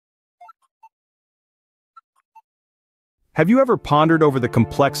Have you ever pondered over the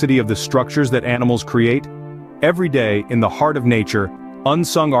complexity of the structures that animals create? Every day, in the heart of nature,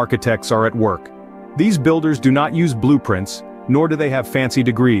 unsung architects are at work. These builders do not use blueprints, nor do they have fancy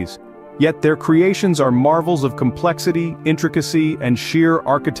degrees. Yet their creations are marvels of complexity, intricacy, and sheer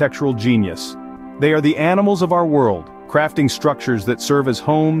architectural genius. They are the animals of our world, crafting structures that serve as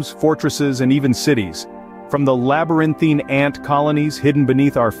homes, fortresses, and even cities. From the labyrinthine ant colonies hidden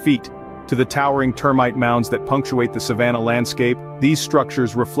beneath our feet, to the towering termite mounds that punctuate the savanna landscape, these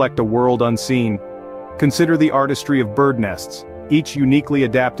structures reflect a world unseen. Consider the artistry of bird nests, each uniquely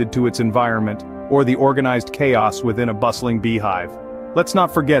adapted to its environment, or the organized chaos within a bustling beehive. Let's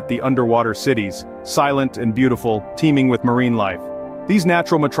not forget the underwater cities, silent and beautiful, teeming with marine life. These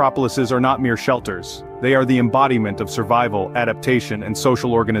natural metropolises are not mere shelters. They are the embodiment of survival, adaptation, and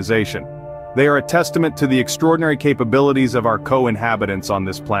social organization. They are a testament to the extraordinary capabilities of our co-inhabitants on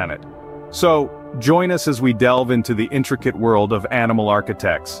this planet. So, join us as we delve into the intricate world of animal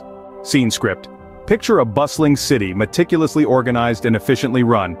architects. Scene script. Picture a bustling city meticulously organized and efficiently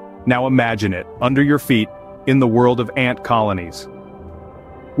run. Now imagine it, under your feet, in the world of ant colonies.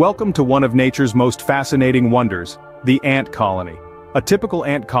 Welcome to one of nature's most fascinating wonders, the ant colony. A typical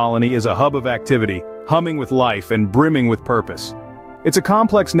ant colony is a hub of activity, humming with life and brimming with purpose. It's a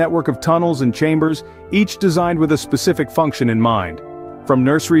complex network of tunnels and chambers, each designed with a specific function in mind. From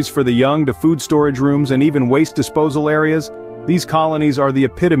nurseries for the young to food storage rooms and even waste disposal areas, these colonies are the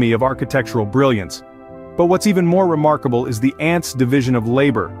epitome of architectural brilliance. But what's even more remarkable is the ant's division of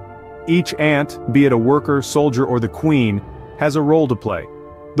labor. Each ant, be it a worker, soldier, or the queen, has a role to play.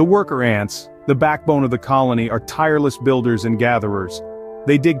 The worker ants, the backbone of the colony, are tireless builders and gatherers.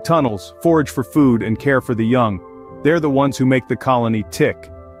 They dig tunnels, forage for food, and care for the young. They're the ones who make the colony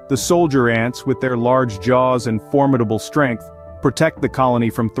tick. The soldier ants, with their large jaws and formidable strength, protect the colony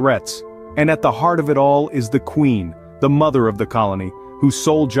from threats. And at the heart of it all is the queen, the mother of the colony, whose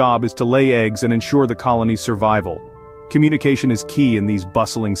sole job is to lay eggs and ensure the colony's survival. Communication is key in these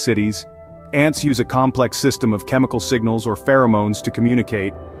bustling cities. Ants use a complex system of chemical signals or pheromones to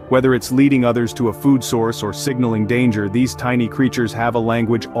communicate. Whether it's leading others to a food source or signaling danger, these tiny creatures have a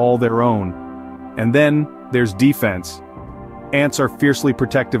language all their own. And then, there's defense. Ants are fiercely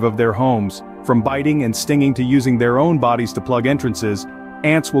protective of their homes. From biting and stinging to using their own bodies to plug entrances,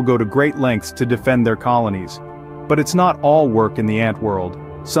 ants will go to great lengths to defend their colonies. But it's not all work in the ant world.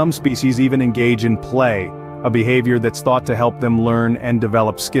 Some species even engage in play, a behavior that's thought to help them learn and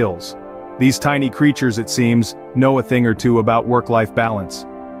develop skills. These tiny creatures, it seems, know a thing or two about work-life balance.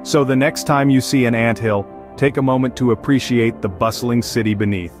 So the next time you see an anthill, take a moment to appreciate the bustling city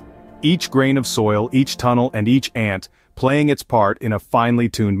beneath. Each grain of soil, each tunnel, and each ant playing its part in a finely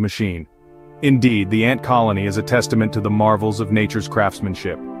tuned machine. Indeed, the ant colony is a testament to the marvels of nature's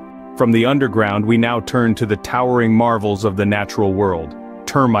craftsmanship. From the underground, we now turn to the towering marvels of the natural world,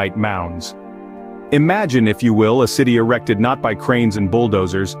 termite mounds. Imagine, if you will, a city erected not by cranes and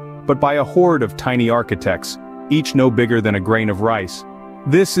bulldozers, but by a horde of tiny architects, each no bigger than a grain of rice.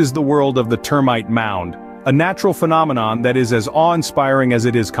 This is the world of the termite mound, a natural phenomenon that is as awe-inspiring as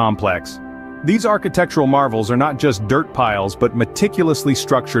it is complex. These architectural marvels are not just dirt piles but meticulously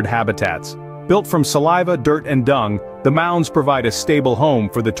structured habitats. Built from saliva, dirt, and dung, the mounds provide a stable home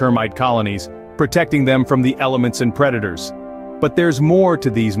for the termite colonies, protecting them from the elements and predators. But there's more to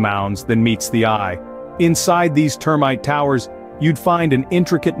these mounds than meets the eye. Inside these termite towers, you'd find an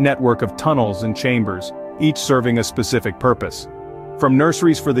intricate network of tunnels and chambers, each serving a specific purpose. From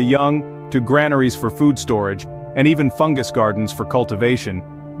nurseries for the young, to granaries for food storage, and even fungus gardens for cultivation,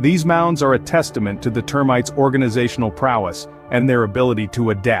 these mounds are a testament to the termites' organizational prowess and their ability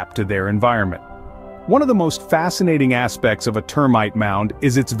to adapt to their environment. One of the most fascinating aspects of a termite mound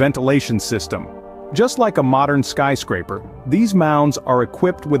is its ventilation system. Just like a modern skyscraper, these mounds are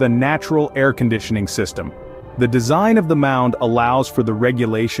equipped with a natural air conditioning system. The design of the mound allows for the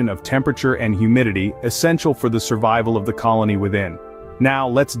regulation of temperature and humidity essential for the survival of the colony within. Now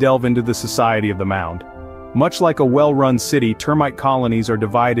let's delve into the society of the mound. Much like a well-run city, termite colonies are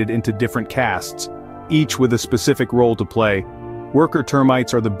divided into different castes, each with a specific role to play. Worker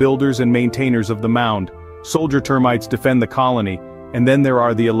termites are the builders and maintainers of the mound. Soldier termites defend the colony, and then there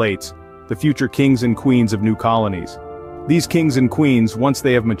are the elates, the future kings and queens of new colonies. These kings and queens, once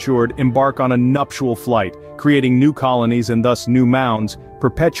they have matured, embark on a nuptial flight, creating new colonies and thus new mounds,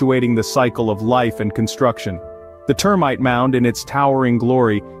 perpetuating the cycle of life and construction. The termite mound, in its towering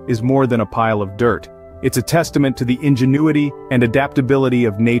glory, is more than a pile of dirt. It's a testament to the ingenuity and adaptability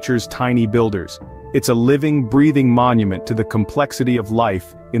of nature's tiny builders. It's a living, breathing monument to the complexity of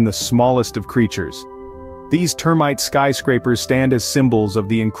life in the smallest of creatures. These termite skyscrapers stand as symbols of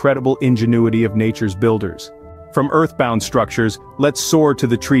the incredible ingenuity of nature's builders. From earthbound structures, let's soar to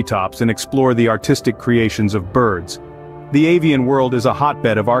the treetops and explore the artistic creations of birds. The avian world is a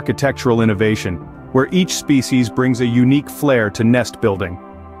hotbed of architectural innovation, where each species brings a unique flair to nest building.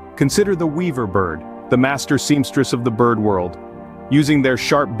 Consider the weaver bird, the master seamstress of the bird world. Using their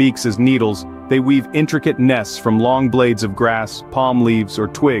sharp beaks as needles, they weave intricate nests from long blades of grass, palm leaves, or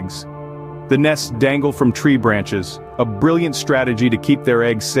twigs. The nests dangle from tree branches, a brilliant strategy to keep their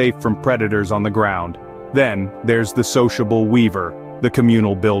eggs safe from predators on the ground. Then, there's the sociable weaver, the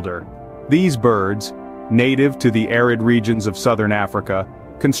communal builder. These birds, native to the arid regions of southern Africa,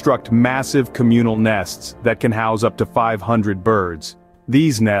 construct massive communal nests that can house up to 500 birds.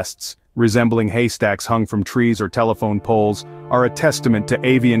 These nests, resembling haystacks hung from trees or telephone poles, are a testament to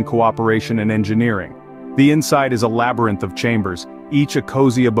avian cooperation and engineering. The inside is a labyrinth of chambers, each a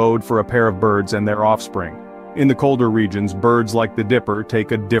cozy abode for a pair of birds and their offspring. In the colder regions, birds like the dipper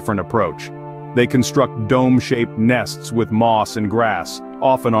take a different approach. They construct dome-shaped nests with moss and grass,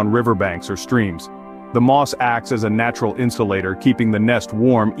 often on riverbanks or streams. The moss acts as a natural insulator, keeping the nest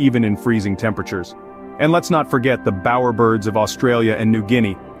warm even in freezing temperatures. And let's not forget the bowerbirds of Australia and New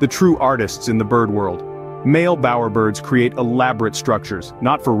Guinea, the true artists in the bird world. Male bowerbirds create elaborate structures,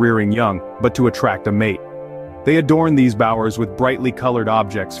 not for rearing young, but to attract a mate. They adorn these bowers with brightly colored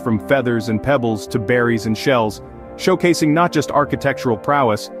objects, from feathers and pebbles to berries and shells, showcasing not just architectural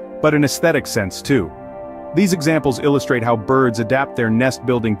prowess, but an aesthetic sense too. These examples illustrate how birds adapt their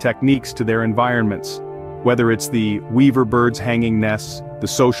nest-building techniques to their environments. Whether it's the weaver bird's hanging nests, the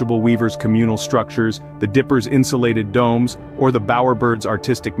sociable weaver's communal structures, the dipper's insulated domes, or the bowerbird's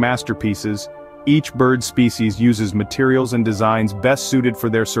artistic masterpieces, each bird species uses materials and designs best suited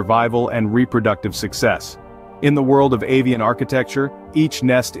for their survival and reproductive success. In the world of avian architecture, each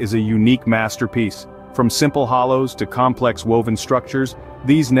nest is a unique masterpiece. From simple hollows to complex woven structures,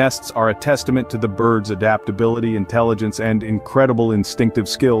 these nests are a testament to the bird's adaptability, intelligence, and incredible instinctive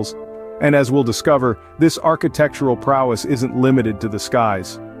skills. And as we'll discover, this architectural prowess isn't limited to the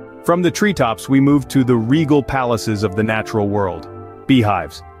skies. From the treetops we move to the regal palaces of the natural world.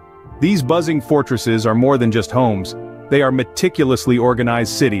 Beehives. These buzzing fortresses are more than just homes. They are meticulously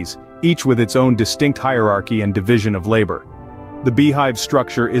organized cities, each with its own distinct hierarchy and division of labor. The beehive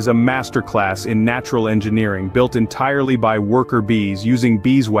structure is a masterclass in natural engineering, built entirely by worker bees using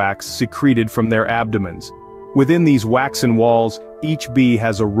beeswax secreted from their abdomens. Within these waxen walls, each bee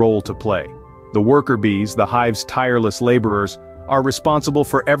has a role to play. The worker bees, the hive's tireless laborers, are responsible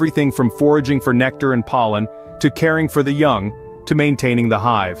for everything from foraging for nectar and pollen, to caring for the young, to maintaining the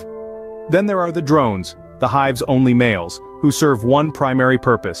hive. Then there are the drones, the hive's only males, who serve one primary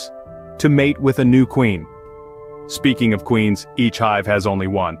purpose: to mate with a new queen. Speaking of queens, each hive has only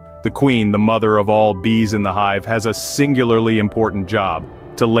one. The queen, the mother of all bees in the hive, has a singularly important job: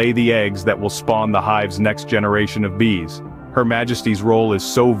 to lay the eggs that will spawn the hive's next generation of bees. Her Majesty's role is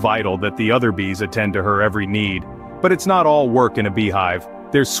so vital that the other bees attend to her every need. But it's not all work in a beehive.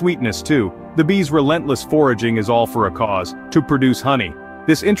 There's sweetness too. The bees' relentless foraging is all for a cause: to produce honey.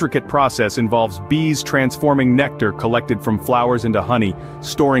 This intricate process involves bees transforming nectar collected from flowers into honey,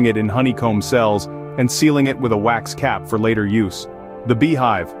 storing it in honeycomb cells, and sealing it with a wax cap for later use. The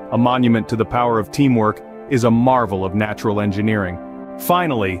beehive, a monument to the power of teamwork, is a marvel of natural engineering.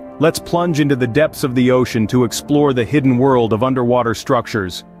 Finally, let's plunge into the depths of the ocean to explore the hidden world of underwater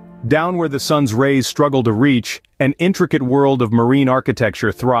structures. Down where the sun's rays struggle to reach, an intricate world of marine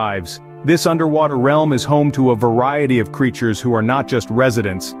architecture thrives. This underwater realm is home to a variety of creatures who are not just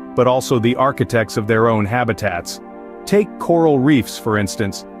residents, but also the architects of their own habitats. Take coral reefs, for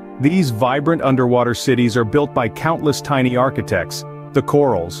instance. These vibrant underwater cities are built by countless tiny architects, the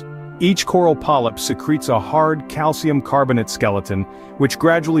corals. Each coral polyp secretes a hard calcium carbonate skeleton, which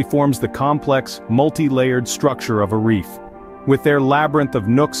gradually forms the complex, multi-layered structure of a reef. With their labyrinth of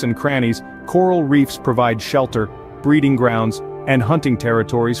nooks and crannies, coral reefs provide shelter, breeding grounds, and hunting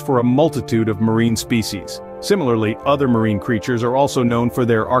territories for a multitude of marine species. Similarly, other marine creatures are also known for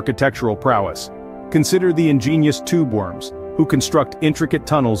their architectural prowess. Consider the ingenious tube worms, who construct intricate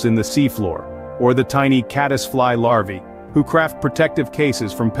tunnels in the seafloor, or the tiny caddisfly larvae, who craft protective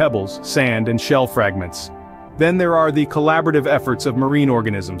cases from pebbles, sand, and shell fragments. Then there are the collaborative efforts of marine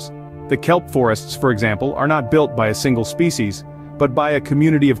organisms. The kelp forests, for example, are not built by a single species, but by a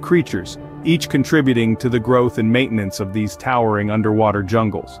community of creatures, each contributing to the growth and maintenance of these towering underwater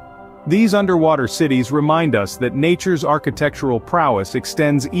jungles. These underwater cities remind us that nature's architectural prowess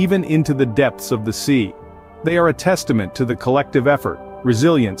extends even into the depths of the sea. They are a testament to the collective effort,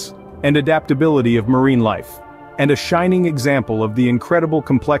 resilience, and adaptability of marine life, and a shining example of the incredible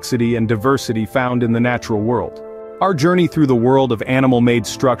complexity and diversity found in the natural world. Our journey through the world of animal-made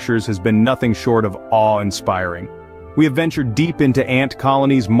structures has been nothing short of awe-inspiring. We have ventured deep into ant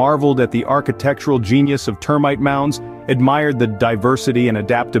colonies, marveled at the architectural genius of termite mounds, admired the diversity and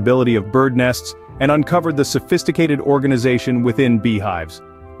adaptability of bird nests, and uncovered the sophisticated organization within beehives.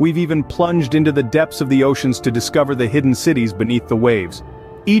 We've even plunged into the depths of the oceans to discover the hidden cities beneath the waves.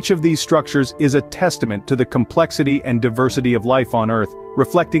 Each of these structures is a testament to the complexity and diversity of life on Earth,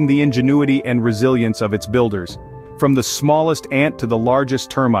 reflecting the ingenuity and resilience of its builders. From the smallest ant to the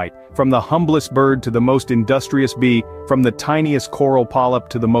largest termite, from the humblest bird to the most industrious bee, from the tiniest coral polyp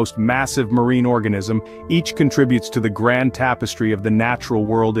to the most massive marine organism, each contributes to the grand tapestry of the natural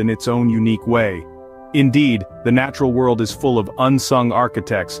world in its own unique way. Indeed, the natural world is full of unsung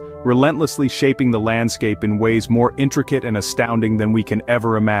architects, relentlessly shaping the landscape in ways more intricate and astounding than we can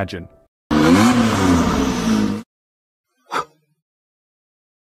ever imagine.